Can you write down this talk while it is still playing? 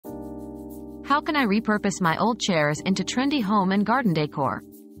How can I repurpose my old chairs into trendy home and garden decor?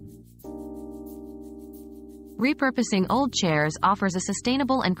 Repurposing old chairs offers a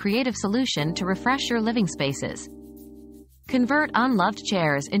sustainable and creative solution to refresh your living spaces. Convert unloved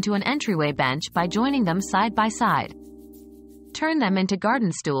chairs into an entryway bench by joining them side by side. Turn them into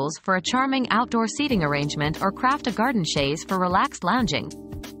garden stools for a charming outdoor seating arrangement, or craft a garden chaise for relaxed lounging.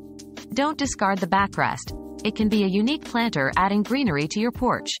 Don't discard the backrest. It can be a unique planter, adding greenery to your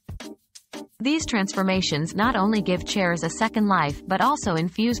porch. These transformations not only give chairs a second life but also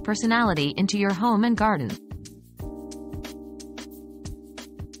infuse personality into your home and garden.